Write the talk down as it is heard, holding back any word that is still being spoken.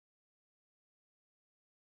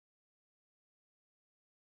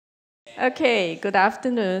Okay, good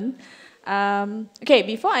afternoon. Okay,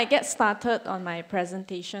 before I get started on my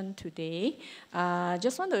presentation today,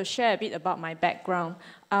 just want to share a bit about my background.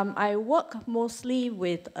 I work mostly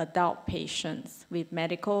with adult patients with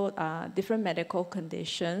different medical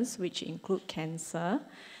conditions, which include cancer.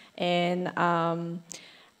 And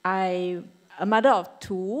a mother of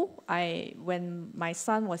two. When my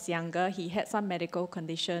son was younger, he had some medical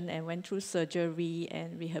condition and went through surgery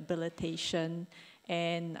and rehabilitation.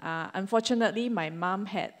 And unfortunately, my mom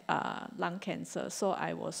had lung cancer, so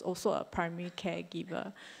I was also a primary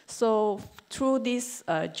caregiver. So through this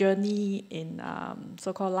journey in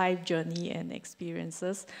so-called life journey and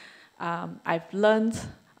experiences, I've learned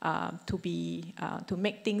to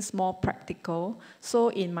make things more practical. So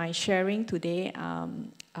in my sharing today, a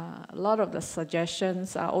lot of the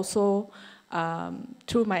suggestions are also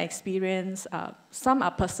through my experience. Some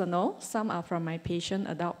are personal, some are from my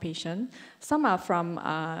adult patient, some are from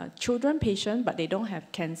children patient, but they don't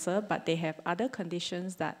have cancer, but they have other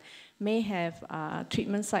conditions that may have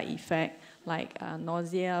treatment side effect, like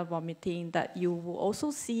nausea, vomiting, that you will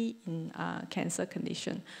also see in cancer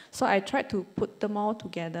condition. So I tried to put them all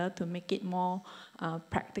together to make it more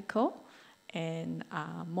practical and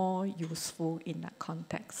more useful in that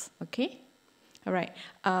context, okay? All right,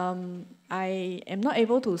 I am not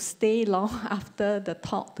able to stay long after the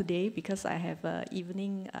talk today because I have an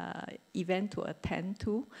evening event to attend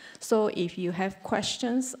to. So if you have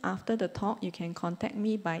questions after the talk, you can contact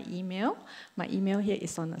me by email. My email here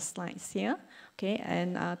is on the slides here. Okay,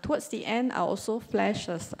 and towards the end, I'll also flash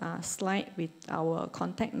a slide with our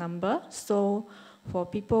contact number. So for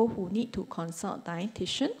people who need to consult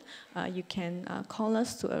dietitian, you can call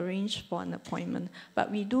us to arrange for an appointment.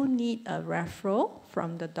 But we do need a referral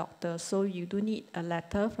from the doctor. So you do need a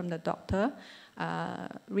letter from the doctor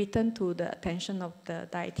written to the attention of the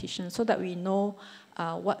dietitian so that we know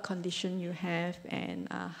what condition you have and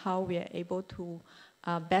how we are able to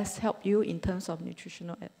best help you in terms of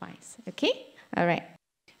nutritional advice. Okay? All right.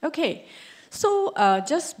 Okay. So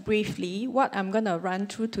just briefly, what I'm going to run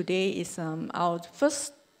through today is I'll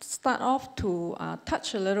first start off to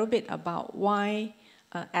touch a little bit about why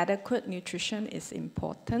adequate nutrition is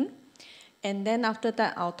important. And then after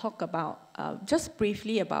that, I'll talk about, just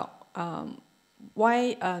briefly about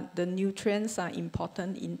why the nutrients are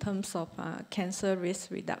important in terms of cancer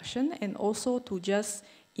risk reduction, and also to just,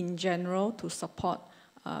 in general, to support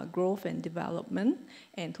growth and development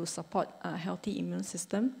and to support a healthy immune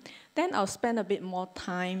system. Then I'll spend a bit more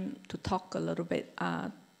time to talk a little bit,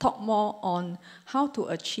 talk more on how to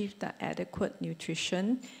achieve the adequate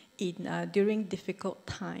nutrition during difficult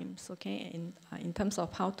times, okay, in terms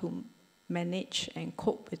of how to manage and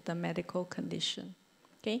cope with the medical condition,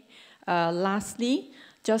 okay. Lastly,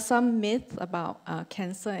 just some myths about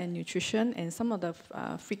cancer and nutrition and some of the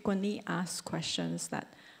frequently asked questions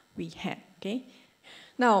that we had, okay.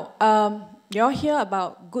 Now, you all hear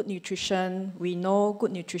about good nutrition. We know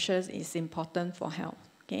good nutrition is important for health,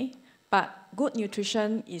 okay? But good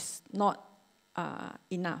nutrition is not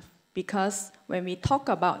enough, because when we talk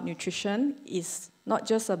about nutrition, it's not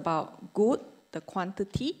just about good, the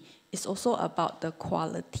quantity, it's also about the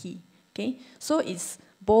quality, okay? So it's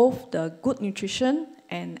both the good nutrition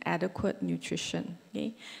and adequate nutrition,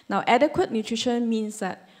 okay? Now, adequate nutrition means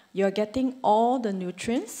that you're getting all the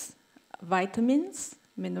nutrients, vitamins,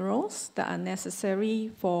 minerals that are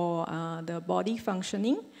necessary for the body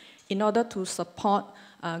functioning in order to support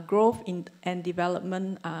growth and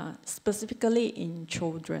development, specifically in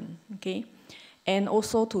children, okay? And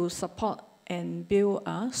also to support and build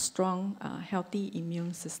a strong, healthy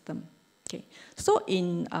immune system, okay? So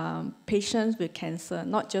in patients with cancer,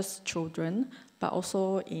 not just children, but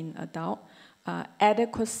also in adult,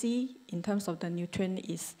 adequacy in terms of the nutrient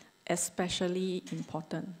is especially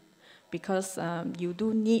important, because you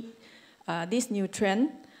do need this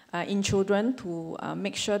nutrient in children to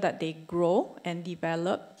make sure that they grow and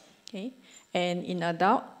develop, okay? And in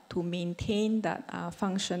adult, to maintain that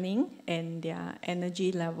functioning and their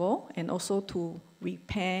energy level, and also to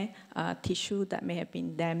repair tissue that may have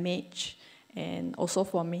been damaged, and also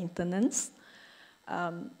for maintenance.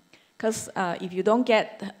 Because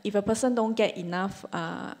if a person don't get enough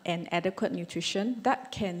and adequate nutrition,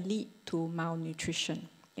 that can lead to malnutrition.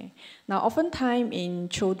 Okay. Now, oftentimes in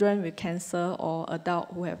children with cancer or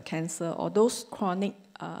adults who have cancer or those chronic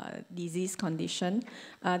disease condition,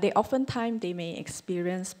 they may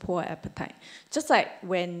experience poor appetite. Just like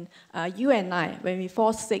when you and I, when we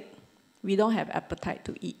fall sick, we don't have appetite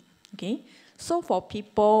to eat. Okay. So for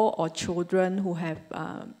people or children who have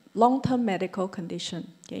long-term medical condition,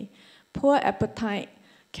 okay, poor appetite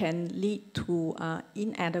can lead to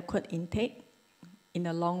inadequate intake, in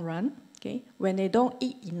the long run. Okay? When they don't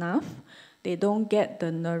eat enough, they don't get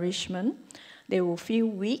the nourishment, they will feel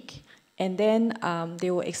weak, and then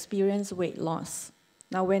they will experience weight loss.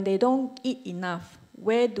 Now, when they don't eat enough,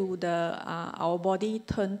 where do our body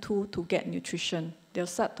turn to get nutrition? They'll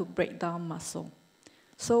start to break down muscle.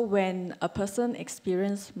 So when a person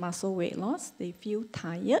experiences muscle weight loss, they feel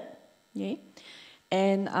tired, okay?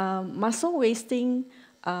 And muscle wasting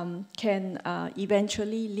can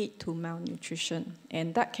eventually lead to malnutrition,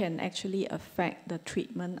 and that can actually affect the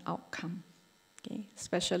treatment outcome, okay?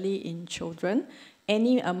 Especially in children.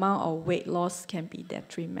 Any amount of weight loss can be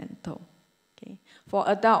detrimental. Okay? For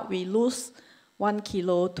adult, we lose 1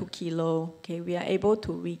 kilo, 2 kilo, okay? We are able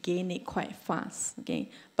to regain it quite fast, okay?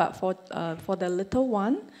 But for the little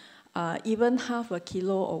one, even half a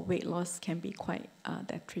kilo of weight loss can be quite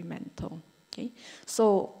detrimental. Okay?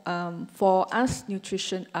 So for us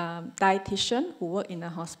dietitian who work in a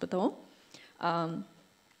hospital,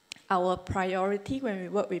 our priority when we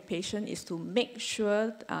work with patients is to make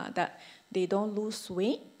sure that they don't lose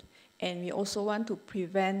weight, and we also want to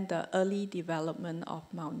prevent the early development of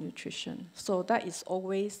malnutrition. So that is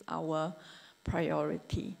always our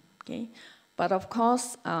priority. Okay? But of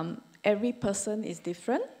course, every person is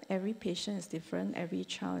different, every patient is different, every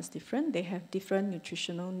child is different. They have different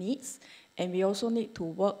nutritional needs, and we also need to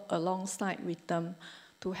work alongside with them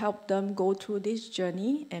to help them go through this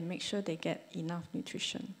journey and make sure they get enough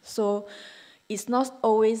nutrition. So it's not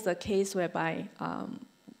always the case whereby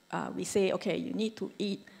we say, okay, you need to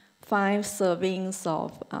eat 5 servings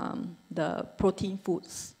of the protein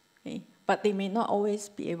foods, okay? But they may not always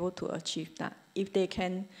be able to achieve that. If they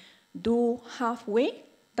can do halfway,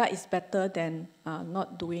 that is better than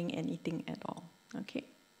not doing anything at all, okay?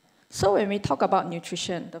 So when we talk about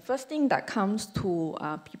nutrition, the first thing that comes to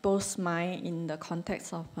people's mind in the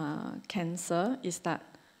context of cancer is that,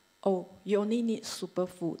 oh, you only need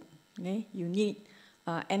superfood, okay? You need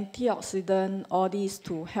antioxidant, all these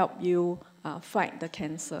to help you fight the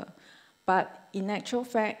cancer. But in actual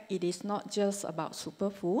fact, it is not just about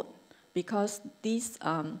superfood, because this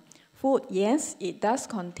food, yes, it does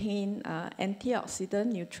contain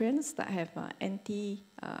antioxidant nutrients that have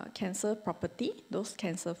anti-cancer property, those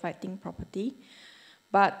cancer-fighting property,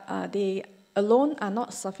 but they alone are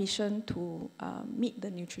not sufficient to meet the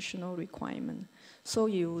nutritional requirement. So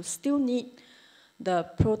you still need the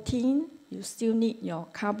protein, you still need your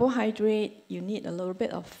carbohydrate, you need a little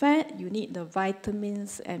bit of fat, you need the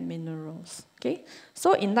vitamins and minerals, okay?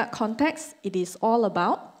 So in that context, it is all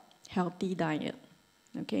about healthy diet,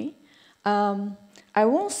 okay? I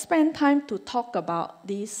won't spend time to talk about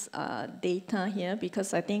this data here,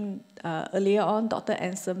 because I think earlier on, Dr.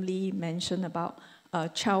 Anselm Lee mentioned about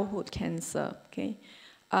childhood cancer, okay?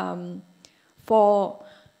 For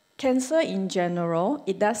cancer in general,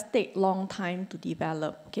 it does take long time to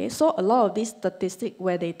develop, okay? So a lot of these statistics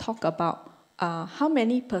where they talk about how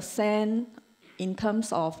many percent in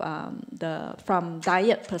terms of from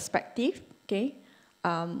diet perspective, okay?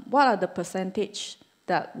 What are the percentage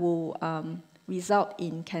that will result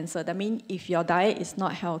in cancer? That means if your diet is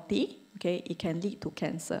not healthy, okay, it can lead to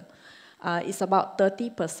cancer. It's about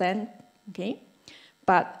 30%, okay?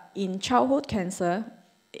 But in childhood cancer,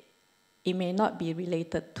 it may not be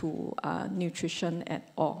related to nutrition at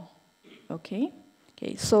all, okay?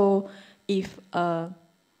 Okay, so if a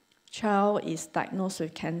child is diagnosed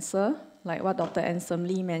with cancer, like what Dr. Anselm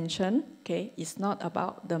Lee mentioned, okay, it's not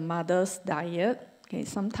about the mother's diet, okay?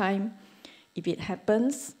 Sometimes if it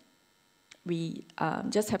happens, we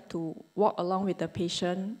just have to walk along with the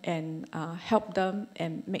patient and help them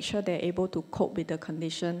and make sure they're able to cope with the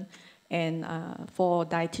condition. And for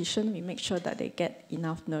dietitian, we make sure that they get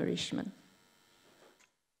enough nourishment.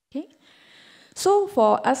 Okay. So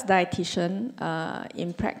for us dietitian,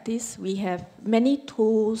 in practice, we have many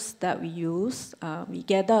tools that we use. We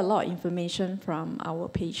gather a lot of information from our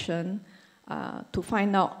patient to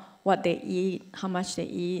find out what they eat, how much they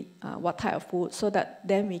eat, what type of food, so that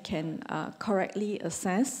then we can correctly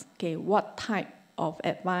assess, okay, what type of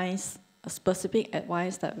advice, a specific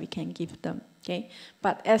advice that we can give them, okay?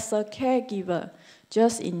 But as a caregiver,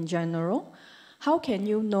 just in general, how can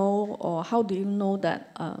you know, or how do you know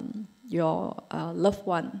that your loved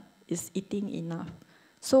one is eating enough?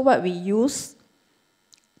 So what we use,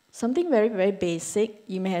 something very, very basic.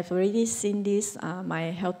 You may have already seen this,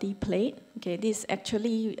 my healthy plate. Okay, this is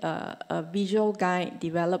actually a visual guide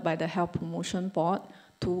developed by the Health Promotion Board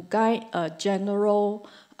to guide a general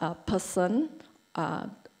person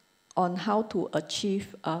on how to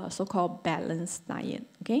achieve a so-called balanced diet.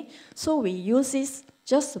 Okay, so we use this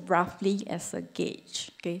just roughly as a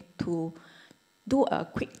gauge, okay, to do a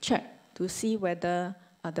quick check to see whether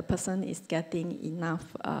the person is getting enough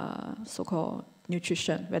so-called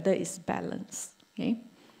nutrition, whether it's balanced. Okay?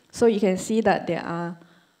 So you can see that there are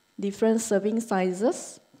different serving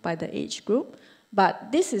sizes by the age group,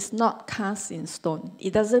 but this is not cast in stone.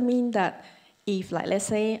 It doesn't mean that if, like, let's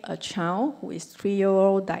say a child who is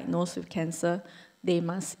 3-year-old diagnosed with cancer, they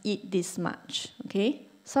must eat this much, okay?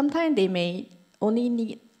 Sometimes they may only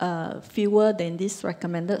need fewer than this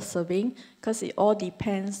recommended serving, because it all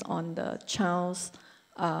depends on the child's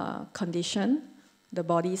condition, the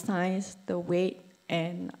body size, the weight,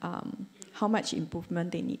 and how much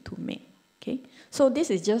improvement they need to make, okay? So this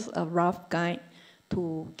is just a rough guide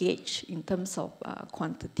to gauge in terms of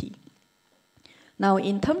quantity. Now,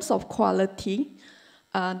 in terms of quality,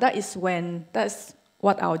 that's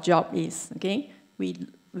what our job is, okay? We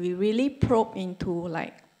really probe into,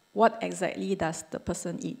 like, what exactly does the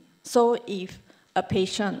person eat. So if a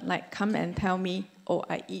patient, like, come and tell me, oh,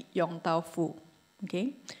 I eat Yong Tau Fu,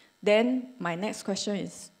 okay? Then my next question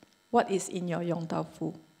is, what is in your Yong Tau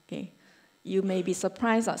Fu, okay? You may be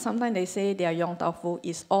surprised that sometimes they say their Yong Tau Fu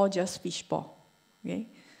is all just fishball, okay?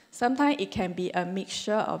 Sometimes it can be a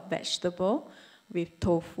mixture of vegetable with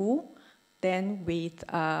tofu, then with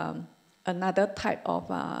another type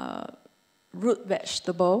of root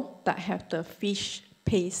vegetable that have the fish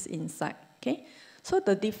paste inside, okay? So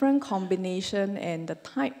the different combination and the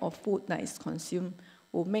type of food that is consumed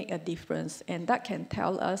will make a difference, and that can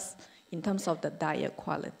tell us in terms of the diet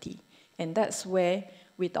quality. And that's where,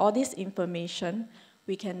 with all this information,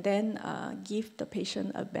 we can then give the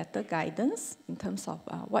patient a better guidance in terms of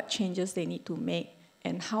what changes they need to make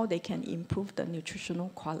and how they can improve the nutritional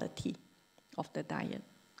quality of the diet,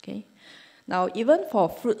 okay? Now, even for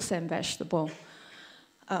fruits and vegetables,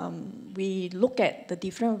 we look at the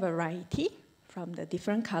different variety from the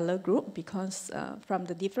different color group, because from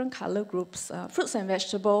the different color groups, fruits and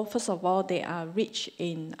vegetables, first of all, they are rich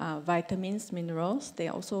in vitamins, minerals. They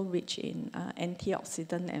are also rich in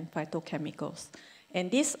antioxidant and phytochemicals. And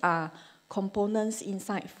these are components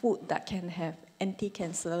inside food that can have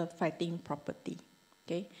anti-cancer fighting property,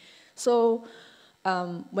 okay? So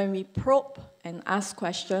when we probe and ask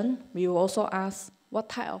questions, we will also ask, what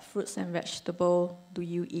type of fruits and vegetables do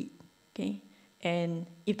you eat, okay? And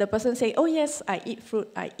if the person say, oh yes, I eat fruit,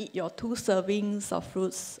 I eat your 2 servings of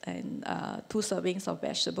fruits and 2 servings of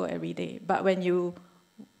vegetable every day. But when you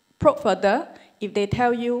probe further, if they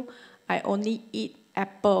tell you, I only eat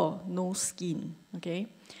apple, no skin, okay?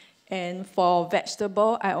 And for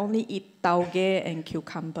vegetable, I only eat tauge and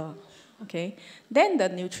cucumber, okay? Then the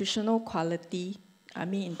nutritional quality, I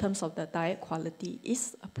mean in terms of the diet quality,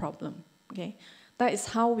 is a problem, okay? That is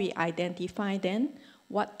how we identify then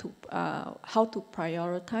how to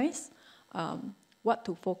prioritize, what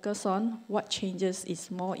to focus on, what changes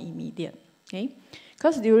is more immediate, okay?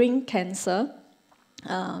 Because during cancer,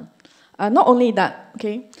 not only that,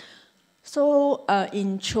 okay? So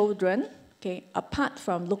in children, okay, apart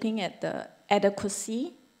from looking at the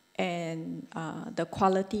adequacy and the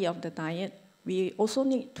quality of the diet, we also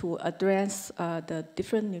need to address the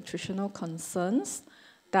different nutritional concerns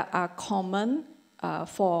that are common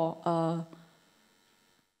for a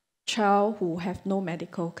child who have no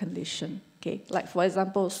medical condition, okay? Like, for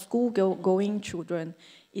example, school-going children,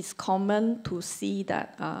 it's common to see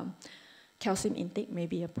that calcium intake may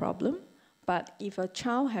be a problem. But if a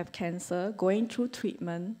child have cancer, going through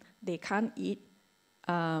treatment, they can't eat,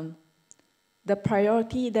 the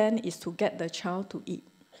priority then is to get the child to eat,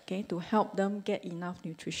 okay, to help them get enough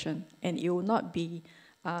nutrition. And it will not be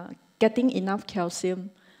getting enough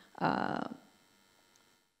calcium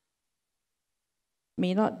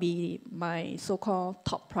may not be my so-called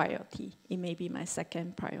top priority. It may be my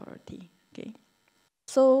second priority, okay?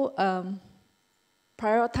 So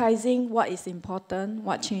prioritizing what is important,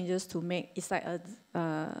 what changes to make, is like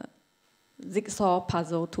a jigsaw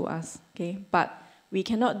puzzle to us, okay? But we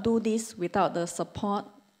cannot do this without the support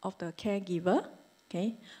of the caregiver,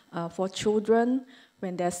 okay? For children,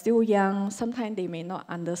 when they're still young, sometimes they may not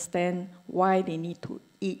understand why they need to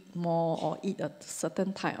eat more or eat a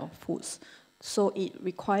certain type of foods. So it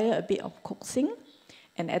requires a bit of coaxing,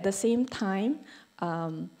 and at the same time,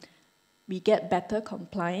 we get better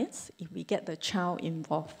compliance if we get the child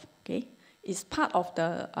involved, okay? It's part of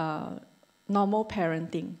the normal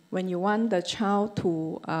parenting. When you want the child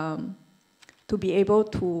to be able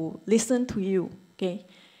to listen to you, okay?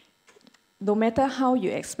 No matter how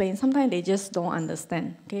you explain, sometimes they just don't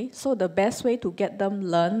understand, okay? So the best way to get them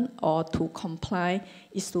learn or to comply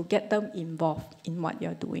is to get them involved in what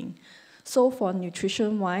you're doing. So for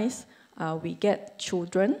nutrition-wise, we get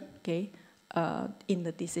children, okay, in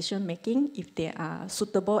the decision-making, if they are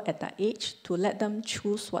suitable at that age, to let them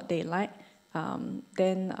choose what they like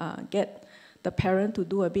then get the parent to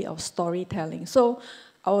do a bit of storytelling. So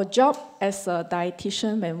our job as a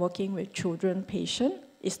dietitian when working with children patient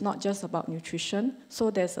is not just about nutrition.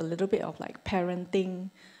 So there's a little bit of like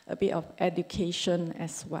parenting, a bit of education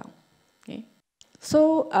as well. Okay.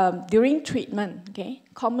 So during treatment, okay,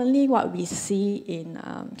 commonly what we see in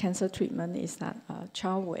cancer treatment is that a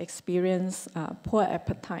child will experience poor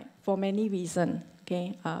appetite for many reasons.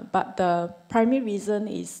 Okay, but the primary reason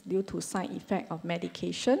is due to side effect of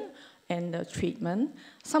medication and the treatment.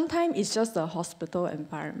 Sometimes it's just the hospital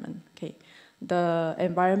environment. Okay, the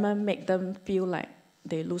environment make them feel like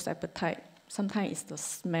they lose appetite. Sometimes it's the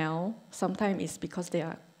smell. Sometimes it's because they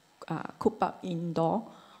are cooped up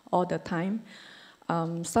indoor all the time.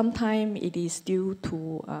 Sometimes it is due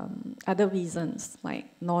to other reasons like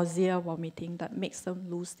nausea, vomiting that makes them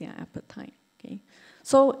lose their appetite. Okay,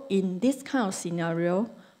 so in this kind of scenario,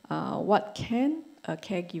 what can a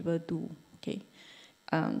caregiver do? Okay,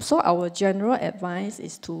 so our general advice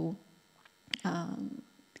is to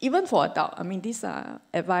even for adult, I mean these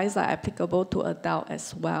advice are applicable to adult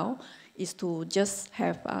as well, is to just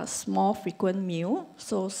have a small frequent meal,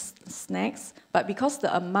 so snacks, but because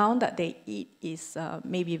the amount that they eat is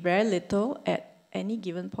maybe very little at any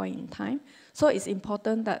given point in time, so it's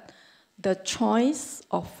important that the choice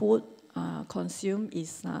of food consumed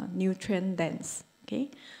is nutrient dense. Okay,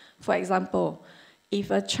 for example, if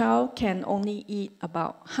a child can only eat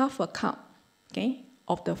about half a cup, okay,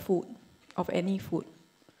 of the food, of any food,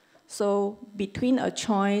 so between a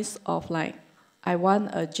choice of like, I want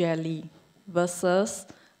a jelly versus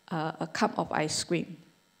a cup of ice cream.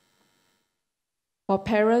 For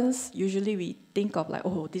parents, usually we think of like,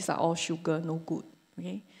 oh, these are all sugar, no good.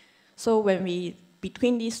 Okay, so when we,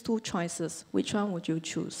 between these two choices, which one would you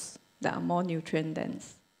choose that are more nutrient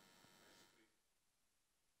dense?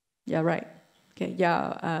 Yeah, right. Okay,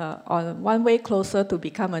 yeah, on one way closer to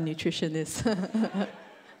become a nutritionist.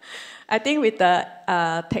 I think with the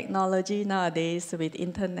technology nowadays, with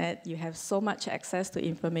internet, you have so much access to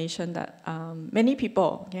information that many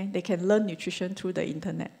people, okay, they can learn nutrition through the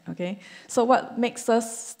internet, okay? So what makes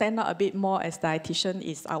us stand out a bit more as dietitian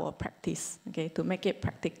is our practice, okay, to make it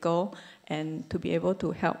practical and to be able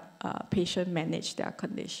to help patients manage their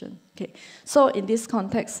condition, okay? So in this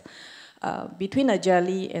context, between a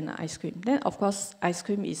jelly and an ice cream, then of course ice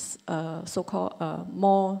cream is so-called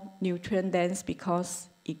more nutrient dense because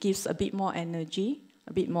it gives a bit more energy,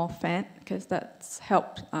 a bit more fat, because that's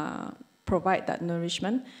helped provide that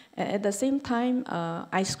nourishment. And at the same time,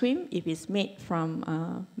 ice cream, if it's made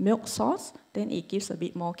from milk source, then it gives a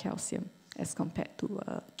bit more calcium as compared to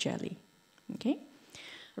jelly. Okay,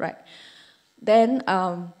 right. Then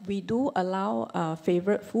we do allow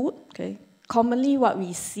favorite food. Okay, commonly what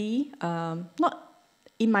we see, not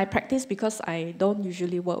in my practice, because I don't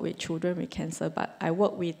usually work with children with cancer, but I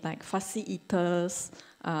work with like fussy eaters,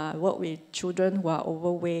 work with children who are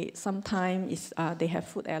overweight. Sometimes they have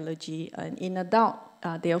food allergy, and in adult,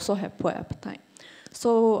 they also have poor appetite.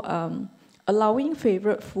 So allowing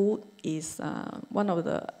favorite food is one of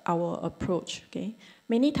our approach. Okay,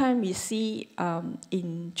 many times we see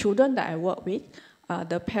in children that I work with,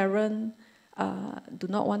 the parent do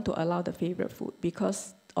not want to allow the favorite food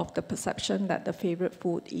because of the perception that the favorite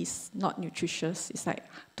food is not nutritious. It's like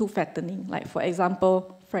too fattening. Like for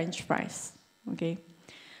example, French fries. Okay,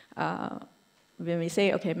 when we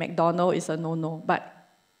say okay, McDonald's is a no-no, but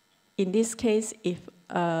in this case, if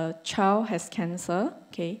a child has cancer,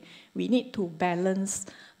 okay, we need to balance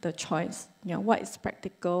the choice. You know, what is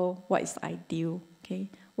practical, what is ideal, okay,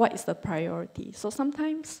 what is the priority. So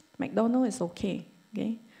sometimes McDonald's is okay,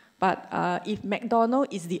 okay. But if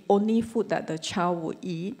McDonald's is the only food that the child will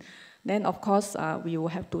eat, then of course we will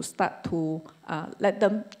have to start to let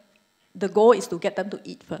them, the goal is to get them to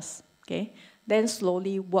eat first, okay? Then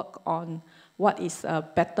slowly work on what is a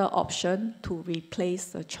better option to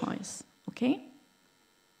replace the choice, okay?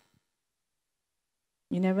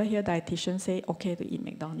 You never hear dietitians say, okay to eat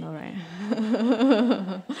McDonald's,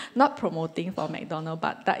 right? Not promoting for McDonald's,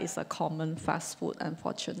 but that is a common fast food,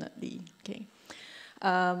 unfortunately, okay?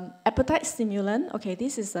 Appetite stimulant, okay,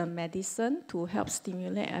 this is a medicine to help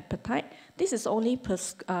stimulate appetite. This is only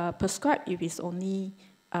prescribed if it's only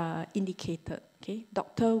indicated, okay?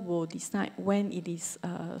 Doctor will decide when it is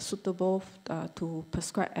suitable to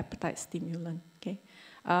prescribe appetite stimulant, okay?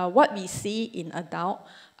 What we see in adult,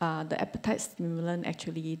 the appetite stimulant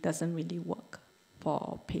actually doesn't really work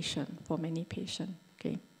for many patients,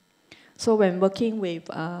 okay? So when working with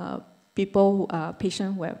people,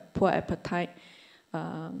 patients who have poor appetite,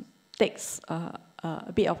 takes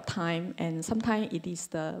a bit of time, and sometimes it is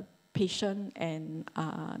the patient and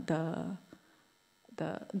the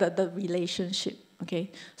the relationship,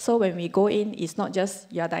 okay? So when we go in, it's not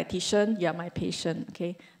just you're a dietitian, you're my patient,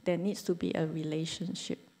 okay? There needs to be a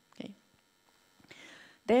relationship, okay?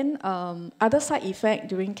 Then other side effect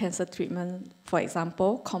during cancer treatment, for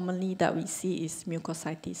example, commonly that we see is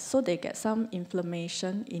mucositis. So they get some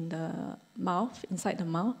inflammation in the mouth, inside the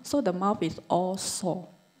mouth. So the mouth is all sore,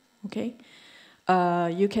 okay?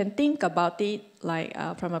 You can think about it like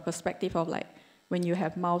from a perspective of like when you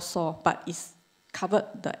have mouth sore, but it's covered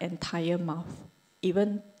the entire mouth,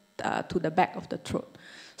 even to the back of the throat.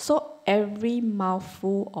 So every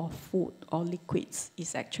mouthful of food or liquids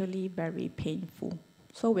is actually very painful.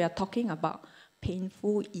 So we are talking about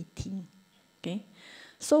painful eating, okay?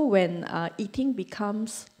 So when eating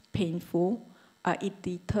becomes painful, it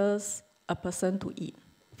deters a person to eat.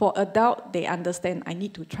 For adult, they understand I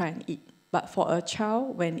need to try and eat. But for a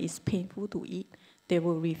child, when it's painful to eat, they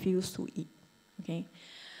will refuse to eat, okay?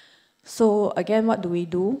 So again, what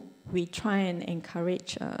do? We try and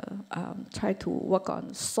encourage, try to work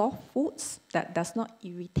on soft foods that does not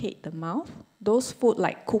irritate the mouth. Those food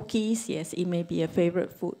like cookies, yes, it may be a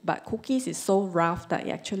favorite food, but cookies is so rough that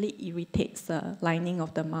it actually irritates the lining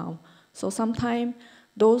of the mouth. So sometimes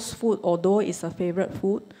those food, although it's a favorite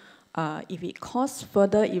food, if it causes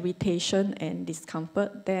further irritation and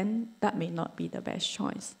discomfort, then that may not be the best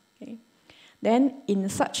choice. Okay? Then in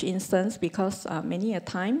such instance, because many a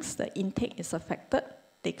times the intake is affected,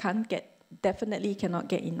 they definitely cannot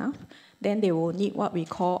get enough, then they will need what we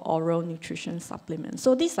call oral nutrition supplements.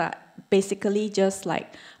 So these are basically just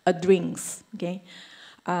like a drinks, okay,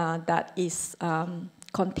 that is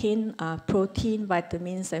contain protein,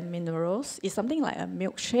 vitamins, and minerals. It's something like a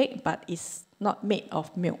milkshake, but it's not made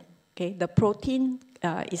of milk. Okay, the protein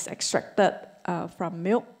is extracted from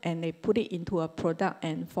milk, and they put it into a product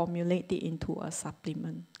and formulate it into a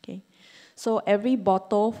supplement. Okay, so every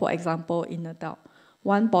bottle, for example, in adult,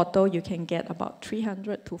 one bottle you can get about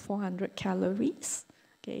 300 to 400 calories.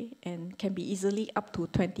 Okay, and can be easily up to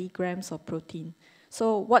 20 grams of protein.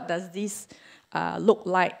 So what does this look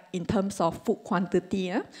like in terms of food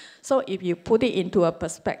quantity? So if you put it into a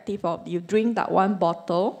perspective of you drink that one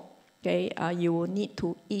bottle, okay, you will need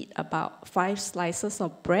to eat about 5 slices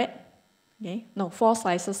of bread, okay? No, 4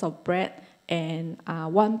 slices of bread and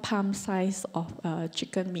 1 palm size of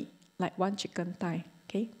chicken meat, like 1 chicken thigh,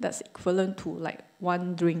 okay? That's equivalent to like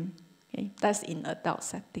 1 drink, okay? That's in adult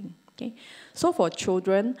setting, okay? So for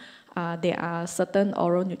children, there are certain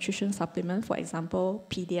oral nutrition supplements, for example,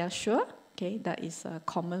 Pediasure, okay? That is a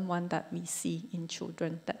common one that we see in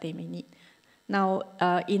children that they may need. Now,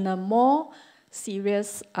 in a more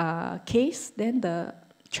serious case, then the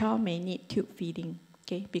child may need tube feeding,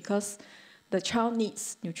 okay, because the child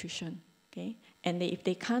needs nutrition, okay, and if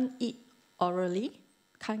they can't eat orally,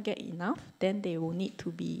 can't get enough, then they need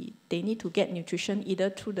to get nutrition either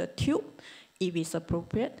through the tube, if it's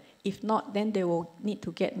appropriate. If not, then they will need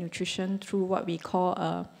to get nutrition through what we call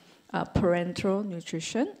a parenteral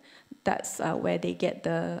nutrition. That's where they get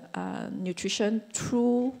the nutrition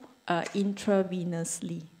through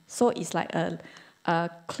intravenously. So it's like a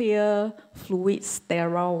clear, fluid,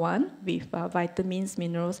 sterile one with vitamins,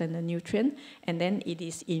 minerals, and the nutrient, and then it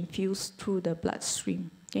is infused through the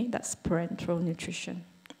bloodstream. Okay, that's parenteral nutrition.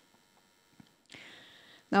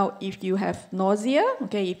 Now, if you have nausea,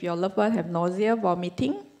 okay, if your loved one have nausea,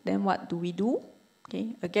 vomiting, then what do we do?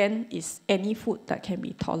 Okay, again, it's any food that can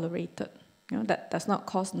be tolerated. You know, that does not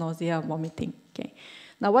cause nausea or vomiting. Okay.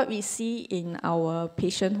 Now, what we see in our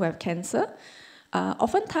patients who have cancer,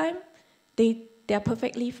 oftentimes, they are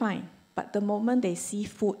perfectly fine, but the moment they see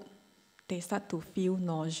food, they start to feel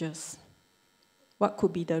nauseous. What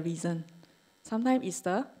could be the reason? Sometimes it's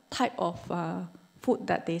the type of food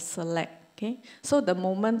that they select. Okay, so the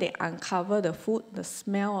moment they uncover the food, the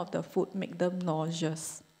smell of the food make them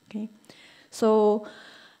nauseous. Okay, so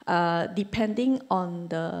depending on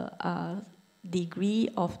the degree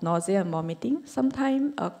of nausea and vomiting,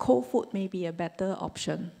 sometimes cold food may be a better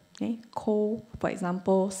option. Okay? Cold, for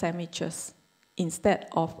example, sandwiches instead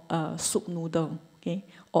of a soup noodle, okay?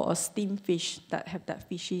 Or a steamed fish that have that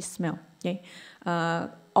fishy smell. Okay?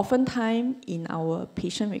 Oftentimes in our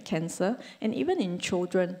patient with cancer, and even in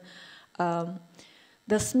children,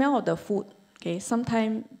 the smell of the food, okay,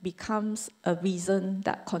 sometimes becomes a reason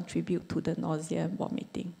that contribute to the nausea and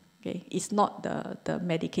vomiting. Okay? It's not the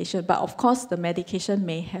medication, but of course the medication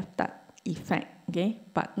may have that effect, okay?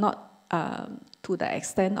 But not to the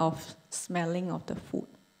extent of smelling of the food.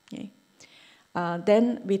 Okay?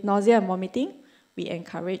 Then with nausea and vomiting, we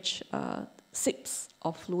encourage sips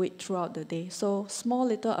of fluid throughout the day. So small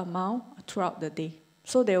little amount throughout the day.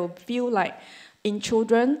 So they will feel like in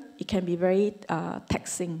children, it can be very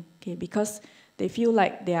taxing, okay, because they feel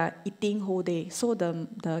like they are eating whole day. So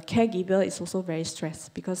the caregiver is also very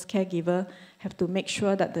stressed because caregiver have to make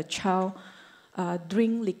sure that the child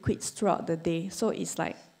drink liquids throughout the day. So it's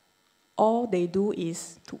like all they do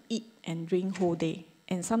is to eat and drink whole day.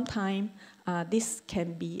 And sometimes this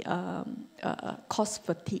can be cause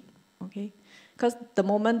fatigue, okay? Because the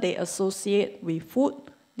moment they associate with food,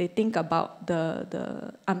 they think about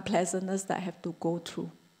the unpleasantness that have to go through,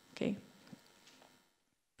 okay?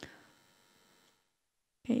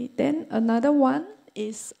 Okay, then another one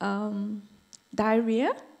is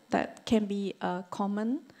diarrhea. That can be a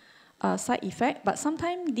common side effect, but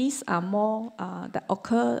sometimes these are more that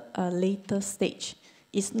occur later stage.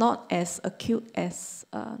 It's not as acute as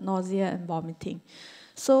nausea and vomiting.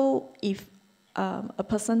 So if a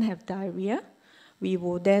person have diarrhea, we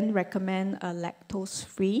will then recommend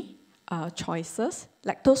lactose-free choices.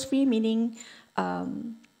 Lactose-free meaning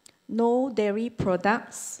no dairy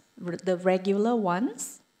products, the regular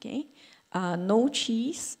ones, okay? No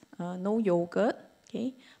cheese, no yogurt,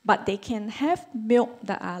 okay? But they can have milk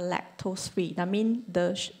that are lactose-free. That means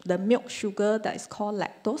the milk sugar that is called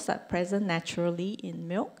lactose that present naturally in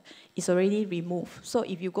milk is already removed. So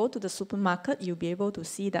if you go to the supermarket, you'll be able to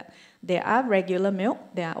see that there are regular milk,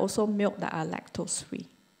 there are also milk that are lactose-free.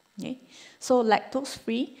 Okay? So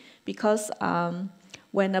lactose-free because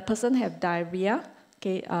when a person have diarrhea,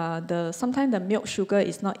 okay, sometimes the milk sugar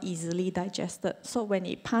is not easily digested. So when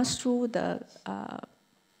it passes through the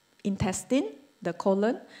intestine, the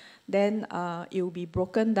colon, then it will be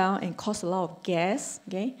broken down and cause a lot of gas,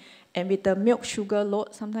 okay? And with the milk sugar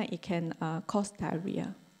load, sometimes it can cause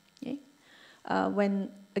diarrhea, okay? When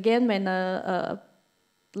a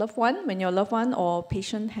loved one, when your loved one or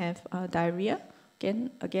patient have diarrhea, again,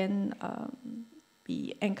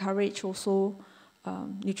 we encourage also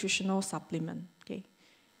nutritional supplement, okay?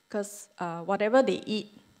 Because whatever they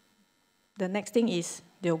eat, the next thing is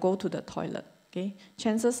they'll go to the toilet. Okay,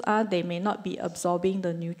 chances are they may not be absorbing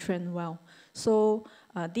the nutrient well. So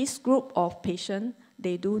this group of patients,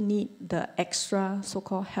 they do need the extra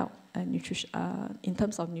so-called help and nutrition in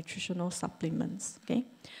terms of nutritional supplements. Okay,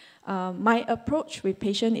 my approach with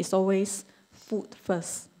patients is always food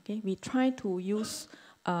first. Okay, we try to use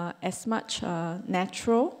as much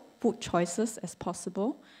natural food choices as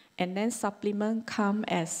possible, and then supplement come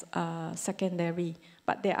as secondary.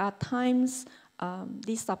 But there are times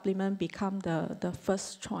these supplements become the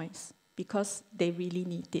first choice because they really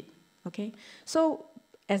need it, okay? So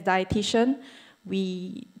as dietitian,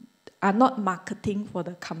 we are not marketing for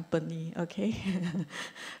the company, okay?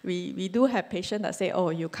 we do have patients that say, oh,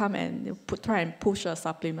 you come and try and push a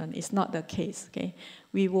supplement. It's not the case, okay?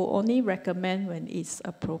 We will only recommend when it's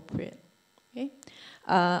appropriate, okay?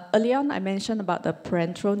 Earlier on, I mentioned about the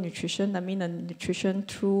parenteral nutrition. I mean, the nutrition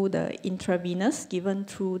through the intravenous, given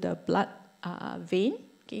through the blood vein,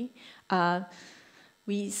 okay?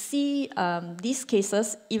 We see these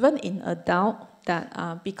cases, even in adult,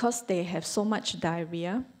 that because they have so much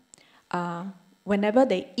diarrhea, whenever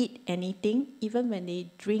they eat anything, even when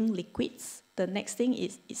they drink liquids, the next thing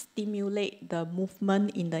is it stimulate the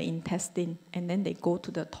movement in the intestine, and then they go to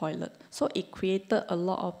the toilet. So it created a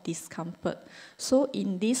lot of discomfort. So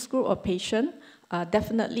in this group of patients,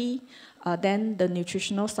 definitely then the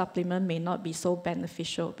nutritional supplement may not be so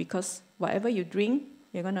beneficial because whatever you drink,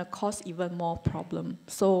 you're going to cause even more problem.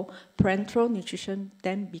 So parenteral nutrition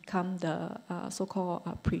then become the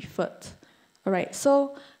so-called preferred. All right,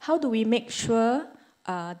 so how do we make sure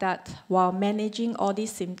that while managing all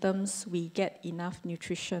these symptoms, we get enough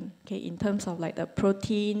nutrition, okay, in terms of like the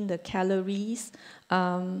protein, the calories?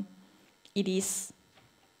 It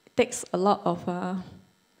takes a lot of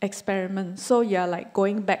experiments. So you're like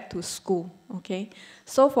going back to school, okay?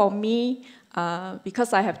 So for me,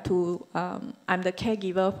 because I have to, I'm the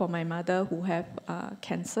caregiver for my mother who have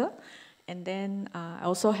cancer, and then I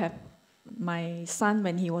also have my son.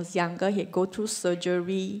 When he was younger, he'd go through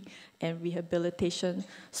surgery and rehabilitation.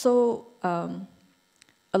 So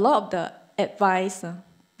a lot of the advice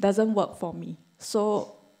doesn't work for me.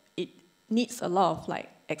 So it needs a lot of like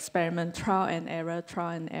experiment, trial and error,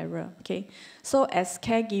 okay? So as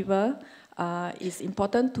caregiver, it's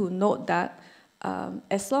important to note that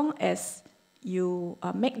as long as you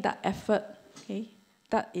make that effort, okay,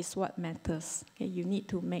 that is what matters. Okay, you need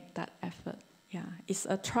to make that effort. Yeah, it's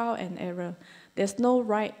a trial and error. There's no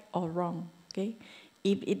right or wrong. Okay,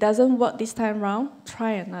 if it doesn't work this time around,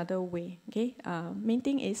 try another way. Okay, main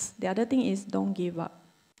thing is the other thing is don't give up.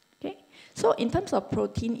 Okay, so in terms of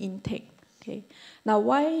protein intake, okay, now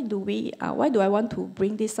why do I want to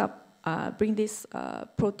bring this up? Bring this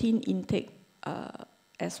protein intake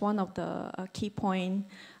as one of the key point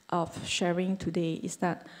of sharing today is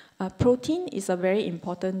that protein is a very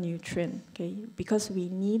important nutrient, okay, because we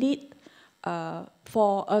need it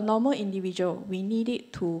for a normal individual. We need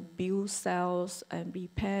it to build cells and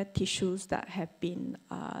repair tissues that have been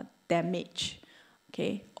damaged,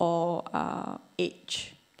 okay, or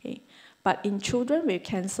aged, okay. But in children with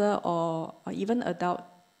cancer or even adults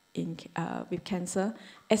with cancer,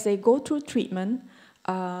 as they go through treatment,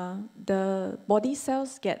 the body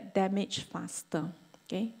cells get damaged faster,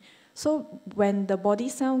 okay? So when the body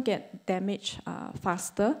cell get damaged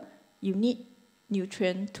faster, you need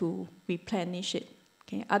nutrient to replenish it,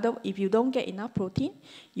 okay? If you don't get enough protein,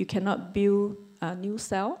 you cannot build a new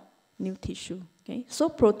cell, new tissue, okay? So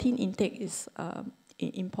protein intake is an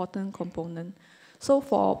important component. So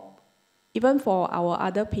even for our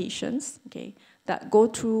other patients, okay, that go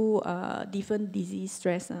through different disease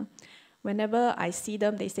stress, whenever I see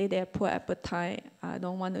them, they say they have poor appetite, I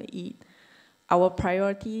don't want to eat. Our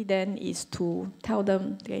priority then is to tell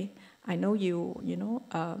them, okay, I know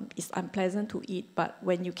it's unpleasant to eat, but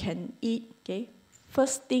when you can eat, okay,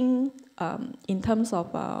 first thing in terms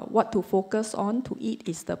of what to focus on to eat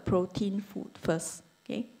is the protein food first,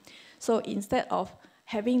 okay. So instead of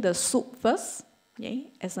having the soup first,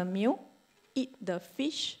 okay, as a meal, eat the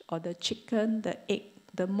fish or the chicken, the egg,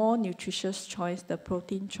 the more nutritious choice, the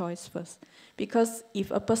protein choice first. Because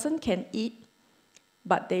if a person can eat,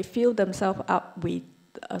 but they fill themselves up with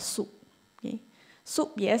a soup, okay?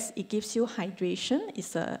 Soup, yes, it gives you hydration,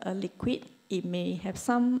 it's a liquid, it may have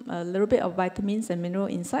a little bit of vitamins and mineral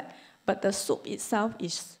inside, but the soup itself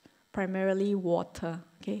is primarily water,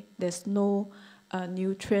 okay? There's no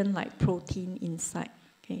nutrient like protein inside,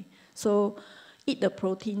 okay? So eat the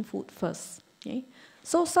protein food first, okay?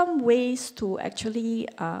 So some ways to actually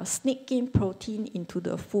sneak in protein into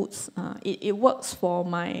the foods. It works for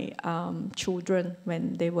my children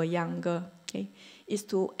when they were younger, okay? Is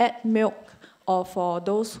to add milk, or for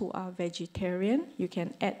those who are vegetarian, you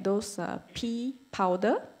can add those pea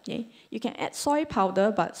powder, okay? You can add soy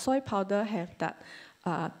powder, but soy powder have that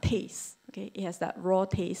taste, okay? It has that raw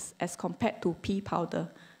taste as compared to pea powder.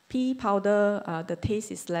 Pea powder, the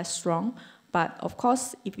taste is less strong, but of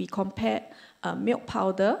course, if we compare milk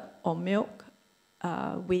powder or milk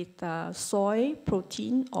with soy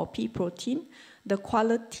protein or pea protein, the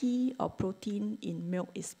quality of protein in milk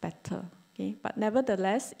is better, okay? But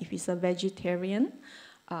nevertheless, if it's a vegetarian,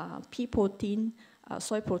 pea protein,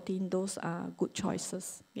 soy protein, those are good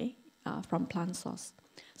choices, okay? From plant source.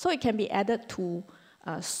 So it can be added to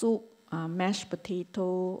soup, mashed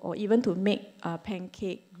potato, or even to make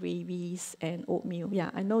pancake, gravies, and oatmeal. Yeah,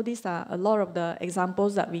 I know these are a lot of the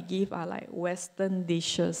examples that we give are like Western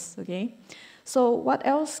dishes, okay? So what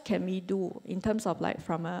else can we do in terms of like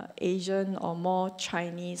from an Asian or more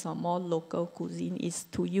Chinese or more local cuisine is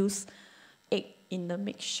to use egg in the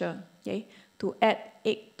mixture, okay? To add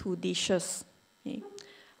egg to dishes, okay?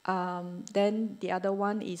 Then the other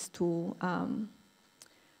one is to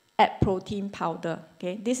add protein powder,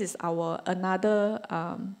 okay? This is another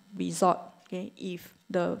resort, okay? If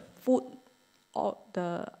the food or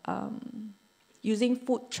the using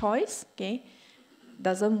food choice, okay,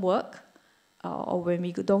 doesn't work, or when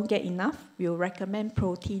we don't get enough, we'll recommend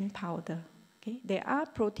protein powder, okay? There are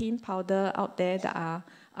protein powder out there that are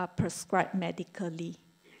prescribed medically,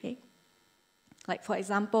 okay? Like for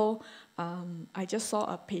example, I just saw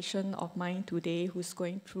a patient of mine today who's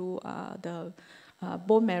going through the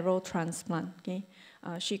bone marrow transplant, okay?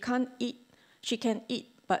 She can eat,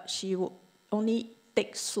 but she will only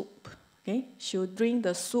take soup, okay? She'll drink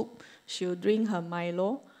the soup, she'll drink her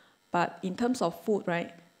Milo, but in terms of food,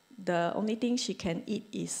 right, the only thing she can eat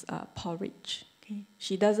is porridge, okay?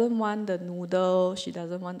 She doesn't want the noodle, she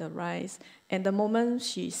doesn't want the rice, and the moment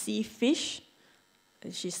she see fish,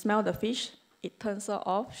 she smell the fish, it turns her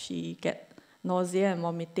off, she get nausea and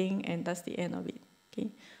vomiting, and that's the end of it,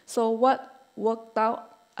 okay? So what worked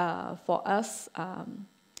out for us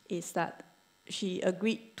is that she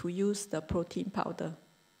agreed to use the protein powder,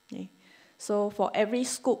 okay? So for every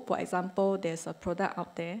scoop, for example, there's a product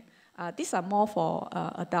out there. These are more for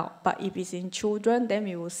adult, but if it's in children, then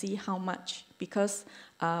we will see how much, because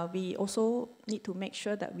we also need to make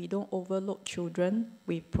sure that we don't overload children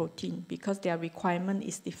with protein, because their requirement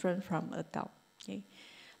is different from adult, okay?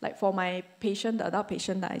 Like for my patient, the adult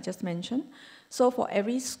patient that I just mentioned, so for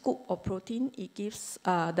every scoop of protein, it gives,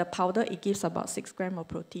 the powder, it gives about 6 grams of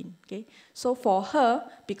protein, okay? So for her,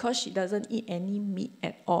 because she doesn't eat any meat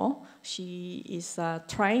at all, she is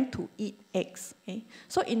trying to eat eggs, okay?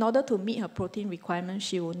 So in order to meet her protein requirement,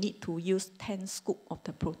 she will need to use 10 scoops of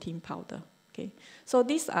the protein powder, okay? So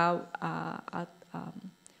these are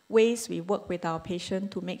ways we work with our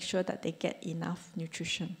patient to make sure that they get enough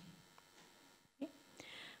nutrition.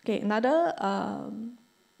 Okay, another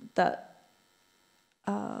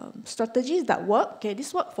strategies that work. Okay,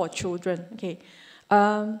 this work for children. Okay,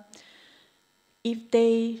 if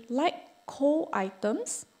they like cold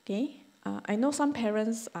items, okay, I know some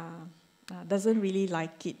parents doesn't really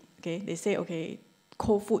like it. Okay, they say, okay,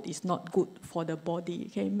 cold food is not good for the body.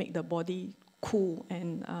 Okay, make the body cool,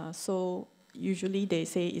 and so usually they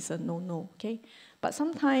say it's a no-no. Okay, but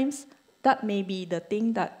sometimes that may be the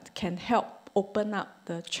thing that can help open up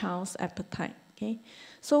the child's appetite. Okay,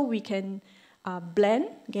 so we can blend.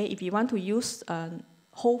 Okay, if you want to use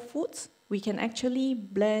whole foods, we can actually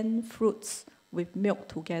blend fruits with milk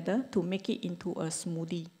together to make it into a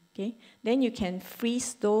smoothie. Okay, then you can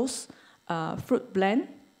freeze those fruit blend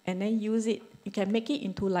and then use it. You can make it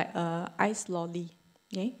into like a ice lolly.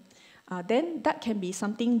 Okay, then that can be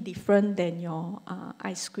something different than your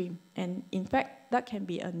ice cream, and in fact that can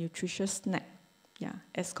be a nutritious snack. Yeah,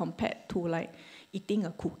 as compared to like eating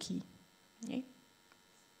a cookie. Okay.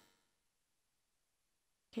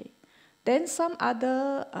 Okay. Then some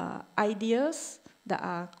other ideas that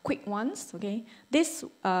are quick ones. Okay. This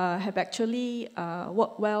have actually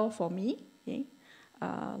worked well for me. Okay.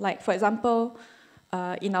 Like for example,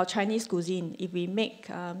 in our Chinese cuisine, if we make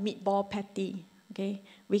meatball patty, okay,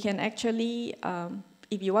 we can actually,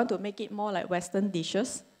 if you want to make it more like Western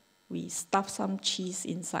dishes, we stuff some cheese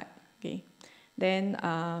inside. Okay. Then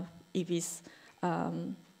if it's,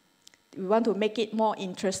 we want to make it more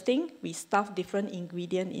interesting, we stuff different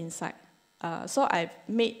ingredients inside. So I've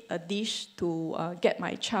made a dish to get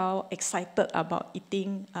my child excited about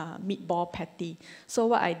eating meatball patty. So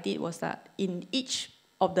what I did was that in each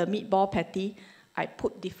of the meatball patty, I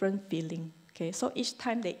put different filling. Okay, so each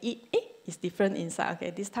time they eat, it's different inside. Okay,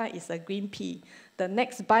 this time it's a green pea. The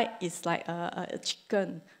next bite is like a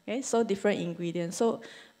chicken. Okay, so different ingredients. So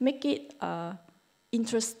make it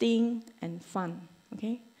interesting and fun.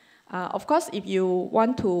 Okay, of course, if you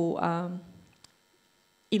want to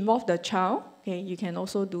involve the child, okay, you can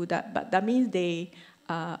also do that. But that means they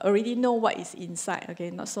already know what is inside.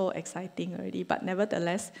 Okay, not so exciting already. But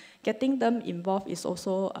nevertheless, getting them involved is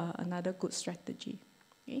also another good strategy.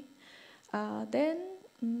 Okay, then.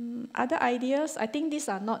 Other ideas, I think these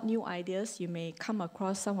are not new ideas. You may come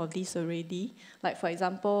across some of these already. Like for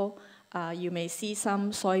example, you may see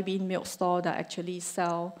some soybean milk store that actually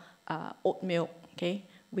sell oat milk, okay,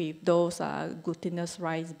 with those glutinous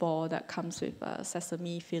rice ball that comes with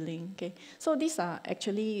sesame filling. Okay, so these are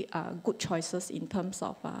actually good choices in terms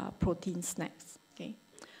of protein snacks. Okay,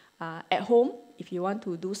 at home, if you want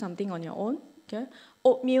to do something on your own. Okay.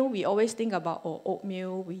 Oatmeal, we always think about, oh,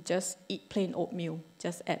 oatmeal, we just eat plain oatmeal,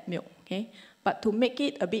 just add milk, okay? But to make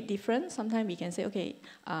it a bit different, sometimes we can say, okay,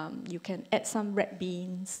 you can add some red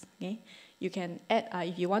beans, okay? You can add,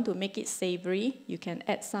 if you want to make it savory, you can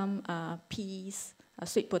add some peas,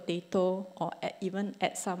 sweet potato, or even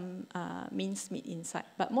add some minced meat inside.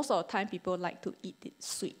 But most of the time, people like to eat it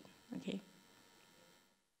sweet, okay?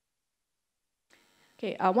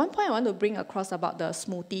 Okay, one point I want to bring across about the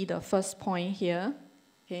smoothie, the first point here,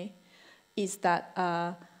 okay, is that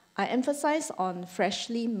I emphasize on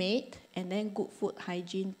freshly made and then good food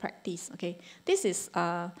hygiene practice. Okay, this is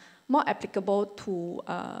more applicable to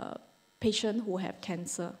patients who have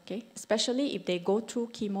cancer. Okay, especially if they go through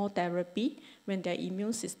chemotherapy when their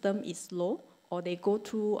immune system is low, or they go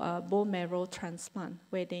through bone marrow transplant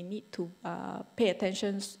where they need to pay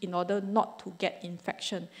attention in order not to get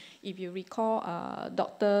infection. If you recall,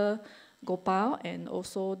 Dr. Gopal and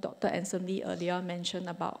also Dr. Anson Lee earlier mentioned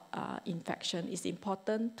about infection. It's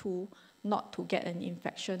important to not to get an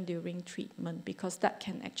infection during treatment because that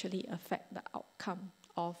can actually affect the outcome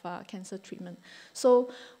of cancer treatment. So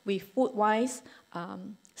with food-wise,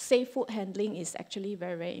 safe food handling is actually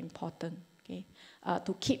very, very important. Okay,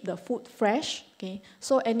 to keep the food fresh. Okay,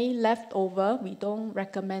 so any leftover, we don't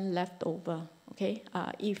recommend leftover. Okay,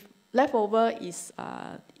 if leftover is,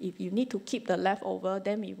 if you need to keep the leftover,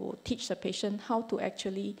 then we will teach the patient how to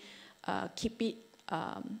actually keep it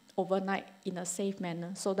overnight in a safe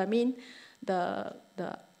manner. So that means the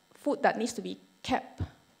food that needs to be kept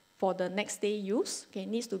for the next day use, okay,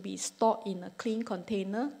 needs to be stored in a clean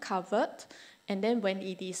container, covered, and then when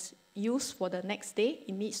it is used for the next day,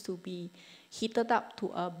 it needs to be heated up to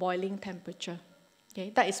a boiling temperature.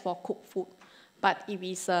 Okay, that is for cooked food. But if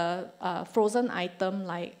it's a frozen item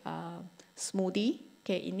like smoothie,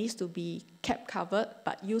 okay, it needs to be kept covered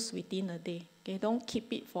but used within a day. Okay, don't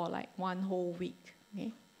keep it for like one whole week.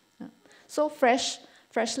 Okay, so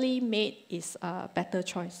freshly made is a better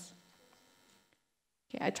choice.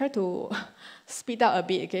 Okay, I try to speed up a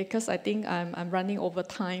bit, okay, because I think I'm running over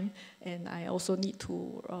time, and I also need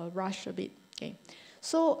to rush a bit. Okay,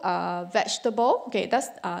 so vegetable. Okay, that's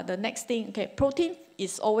the next thing. Okay, protein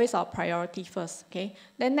is always our priority first. Okay,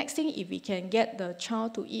 then next thing, if we can get the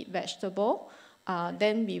child to eat vegetable,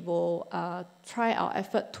 then we will try our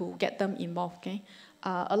effort to get them involved. Okay,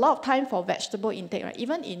 a lot of time for vegetable intake, right?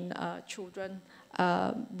 Even in children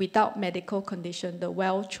without medical condition, the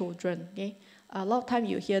well children. Okay. A lot of time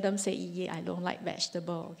you hear them say, yeah, I don't like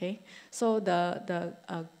vegetable, okay? So the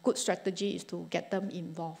good strategy is to get them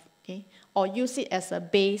involved, okay? Or use it as a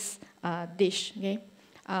base dish, okay?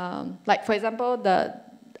 Like for example,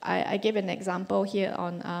 I gave an example here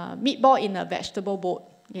on meatball in a vegetable boat,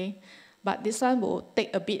 okay? But this one will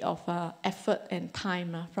take a bit of effort and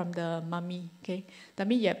time from the mummy, okay? That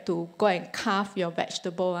means you have to go and carve your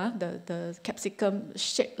vegetable, the capsicum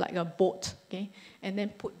shaped like a boat, okay? And then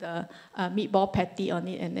put the meatball patty on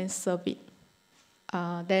it and then serve it.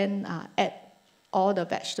 Then add all the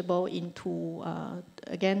vegetable into,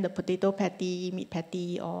 again, the potato patty, meat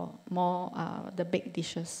patty, or more the baked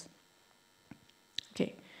dishes.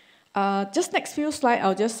 Okay. Just next few slides,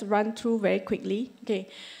 I'll just run through very quickly. Okay.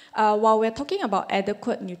 While we're talking about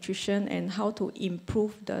adequate nutrition and how to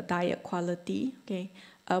improve the diet quality, okay,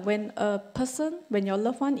 when your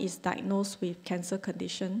loved one is diagnosed with cancer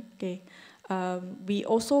condition, okay, we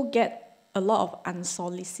also get a lot of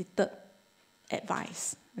unsolicited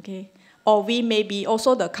advice, okay, or we may be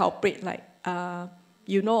also the culprit, like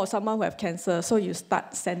you know someone who have cancer, so you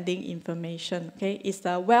start sending information, okay.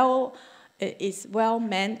 It's well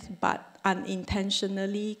meant, but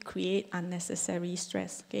unintentionally create unnecessary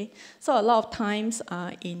stress, okay. So a lot of times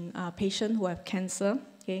in patients who have cancer,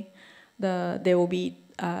 okay, they will be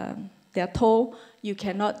they are told you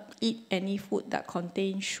cannot eat any food that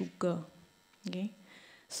contains sugar, okay.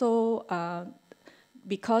 So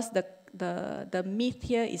because the myth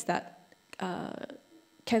here is that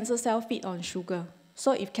cancer cells feed on sugar.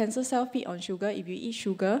 So if cancer cells feed on sugar, if you eat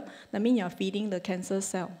sugar, that means you're feeding the cancer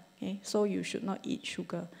cell. Okay? So you should not eat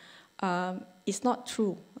sugar. It's not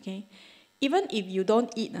true. Okay? Even if you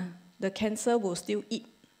don't eat, the cancer will still eat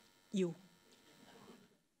you.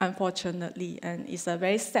 Unfortunately, and it's a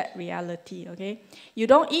very sad reality. Okay? You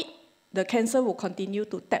don't eat, the cancer will continue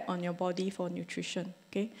to tap on your body for nutrition.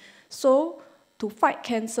 Okay? So to fight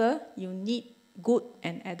cancer, you need good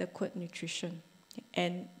and adequate nutrition. Okay?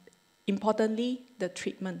 And importantly, the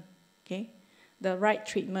treatment. Okay? The right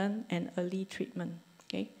treatment and early treatment.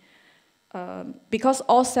 Okay? Because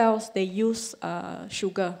all cells, they use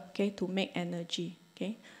sugar, okay, to make energy.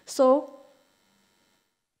 Okay? So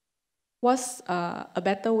what's a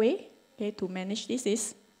better way, okay, to manage this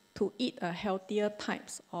is to eat healthier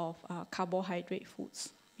types of carbohydrate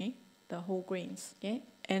foods, okay, the whole grains, okay,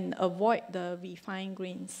 and avoid the refined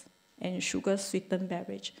grains and sugar-sweetened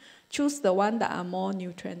beverage. Choose the one that are more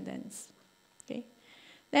nutrient dense. Okay.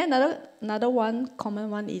 Then another one common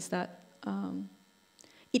one is that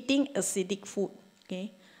eating acidic food,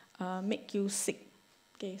 okay, make you sick.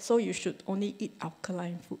 Okay, so you should only eat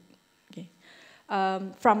alkaline food. Okay.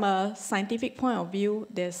 From a scientific point of view,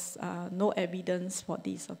 there's no evidence for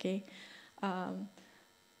this. Okay.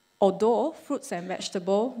 Although fruits and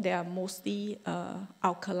vegetables, they are mostly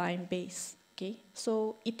alkaline based. Okay,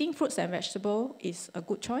 so eating fruits and vegetables is a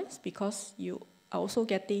good choice because you are also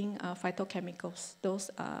getting phytochemicals,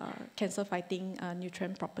 those cancer-fighting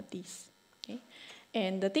nutrient properties. Okay,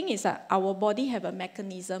 and the thing is that our body have a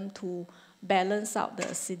mechanism to balance out the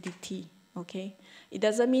acidity. Okay, it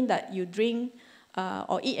doesn't mean that you drink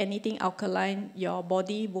or eat anything alkaline, your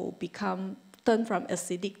body will turn from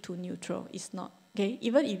acidic to neutral. It's not. Okay,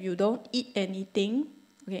 even if you don't eat anything,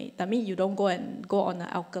 okay, that means you don't go on an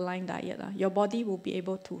alkaline diet. Your body will be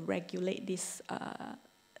able to regulate this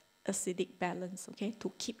acidic balance, okay,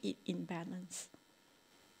 to keep it in balance.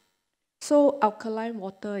 So alkaline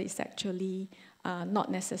water is actually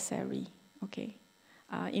not necessary, okay.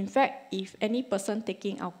 In fact, if any person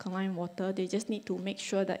taking alkaline water, they just need to make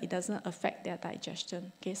sure that it doesn't affect their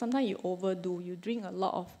digestion. Okay, sometimes you overdo, you drink a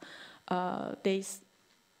lot of days.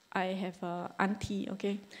 I have an auntie,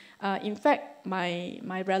 okay. In fact,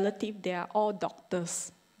 my relative, they are all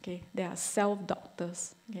doctors, okay. They are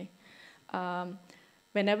self-doctors, okay.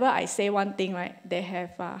 Whenever I say one thing, right, they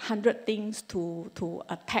have 100 things to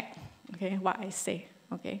attack, okay, what I say,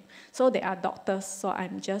 okay. So they are doctors, so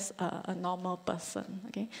I'm just a normal person,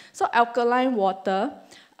 okay. So alkaline water,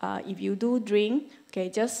 if you do drink, okay,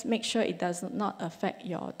 just make sure it does not affect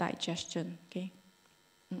your digestion, okay.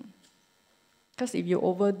 Because if you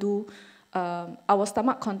overdo, our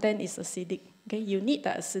stomach content is acidic. Okay, you need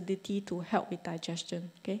the acidity to help with digestion.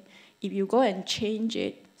 Okay, if you go and change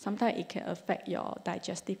it, sometimes it can affect your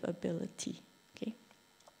digestive ability. Okay.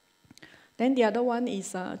 Then the other one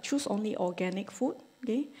is choose only organic food.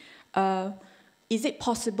 Okay. Is it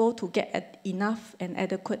possible to get enough and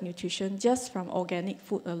adequate nutrition just from organic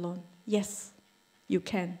food alone? Yes, you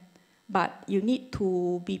can. But you need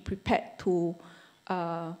to be prepared to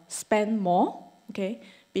spend more, okay?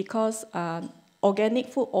 Because organic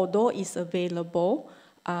food, although it's available,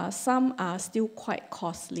 some are still quite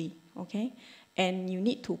costly, okay? And you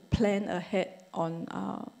need to plan ahead on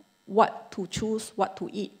what to choose, what to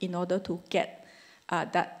eat in order to get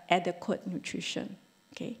that adequate nutrition,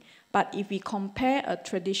 okay? But if we compare a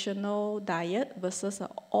traditional diet versus an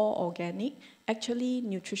all organic, actually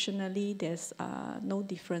nutritionally there's no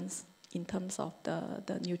difference in terms of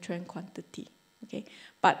the nutrient quantity, okay?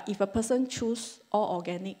 But if a person choose all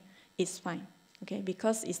organic, it's fine, okay?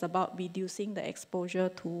 Because it's about reducing the exposure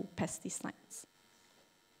to pesticides.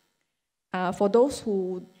 For those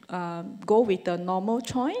who go with the normal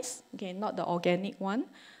choice, okay, not the organic one,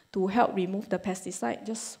 to help remove the pesticide,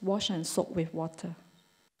 just wash and soak with water.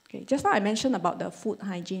 Okay, just now I mentioned about the food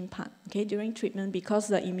hygiene part. Okay, during treatment, because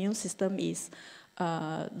the immune system is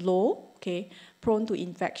low, okay, prone to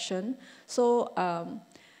infection. So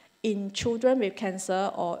in children with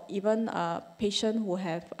cancer, or even patients who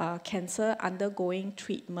have cancer undergoing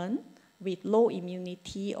treatment with low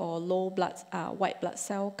immunity or low white blood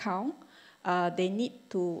cell count, they need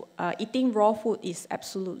to eating raw food is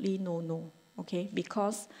absolutely no. Okay,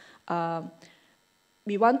 because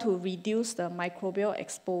we want to reduce the microbial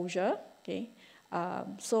exposure, okay?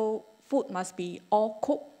 So food must be all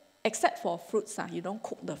cooked, except for fruits. You don't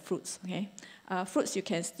cook the fruits, okay? Fruits you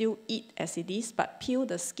can still eat as it is, but peel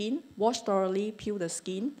the skin, wash thoroughly, peel the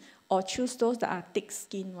skin, or choose those that are thick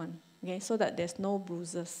skin one, okay? So that there's no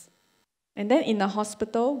bruises. And then in the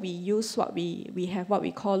hospital, we use we have what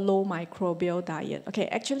we call low microbial diet. Okay,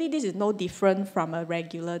 actually this is no different from a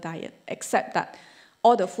regular diet, except that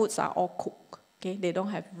all the foods are all cooked. Okay, they don't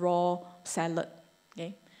have raw salad.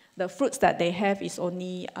 Okay, the fruits that they have is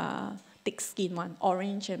only thick skin one,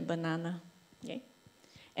 orange and banana. Okay,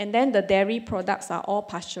 and then the dairy products are all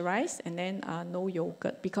pasteurized, and then no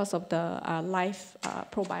yogurt because of the live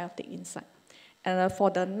probiotic inside. And for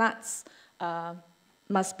the nuts,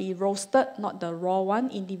 must be roasted, not the raw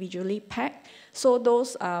one, individually packed. So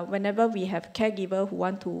those, whenever we have caregivers who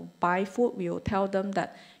want to buy food, we will tell them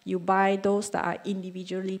that you buy those that are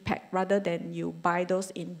individually packed rather than you buy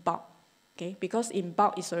those in bulk, okay? Because in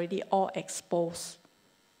bulk, it's already all exposed.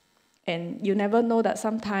 And you never know that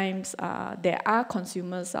sometimes there are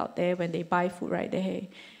consumers out there, when they buy food, right,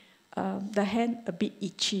 the hand a bit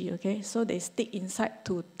itchy, okay? So they stick inside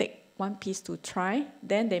to take one piece to try,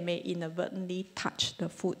 then they may inadvertently touch the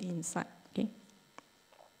food inside, okay?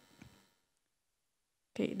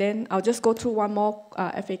 Okay, then I'll just go through one more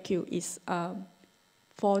FAQ. Is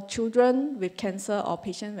for children with cancer or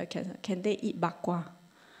patients with cancer, can they eat bak kwa?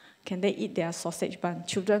 Can they eat their sausage bun?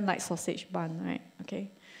 Children like sausage bun, right? Okay.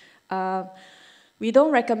 We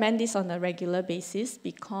don't recommend this on a regular basis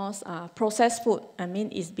because processed food,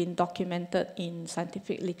 it's been documented in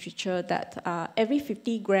scientific literature that every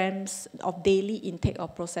 50 grams of daily intake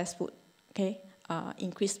of processed food, okay,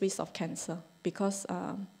 increased risk of cancer because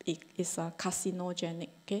it is carcinogenic,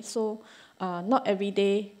 okay? So not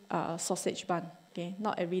everyday sausage bun, okay?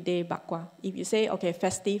 Not everyday bak kwa. If you say, okay,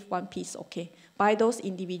 festive, one piece, okay. Buy those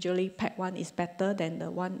individually packed one is better than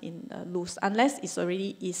the one in loose, unless it's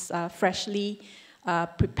already freshly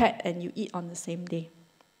prepared and you eat on the same day.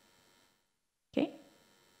 Okay?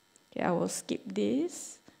 Okay, I will skip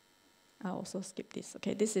this. I'll also skip this.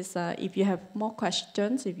 Okay, this is, if you have more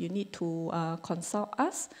questions, if you need to consult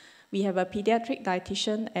us, we have a pediatric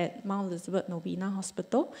dietitian at Mount Elizabeth Novena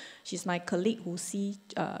Hospital. She's my colleague who sees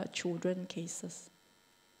children cases.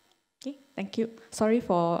 Okay, thank you. Sorry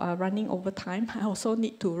for running over time. I also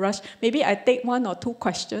need to rush. Maybe I take 1 or 2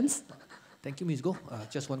 questions. Thank you, Ms. Goh.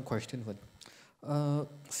 Just one question.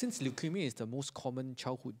 Since leukemia is the most common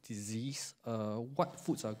childhood disease, what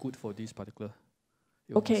foods are good for this particular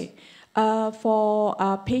illness? Okay, for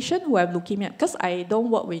patients who have leukemia, because I don't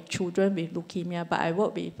work with children with leukemia, but I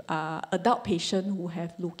work with adult patients who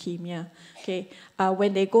have leukemia. Okay,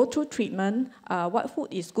 when they go through treatment, what food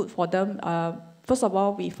is good for them? First of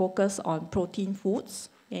all, we focus on protein foods,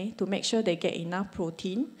 okay, to make sure they get enough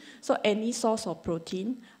protein. So any source of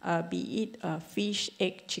protein, be it fish,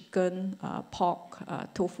 egg, chicken, pork,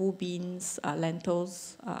 tofu, beans,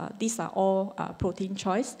 lentils, these are all protein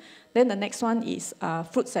choice. Then the next one is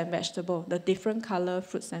fruits and vegetables, the different color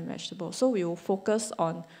fruits and vegetables. So we will focus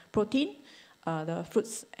on protein, the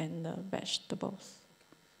fruits and the vegetables.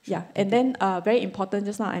 Yeah, and then very important,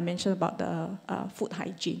 just now I mentioned about the food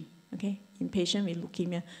hygiene, okay, in patient with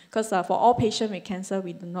leukemia. Because for all patients with cancer,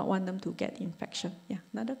 we do not want them to get infection. Yeah,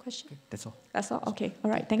 another question? Okay, that's all. That's all? Okay, all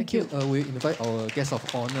right, thank you. We invite our guest of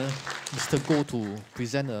honor, Mr. Goh, to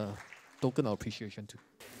present a token of appreciation too.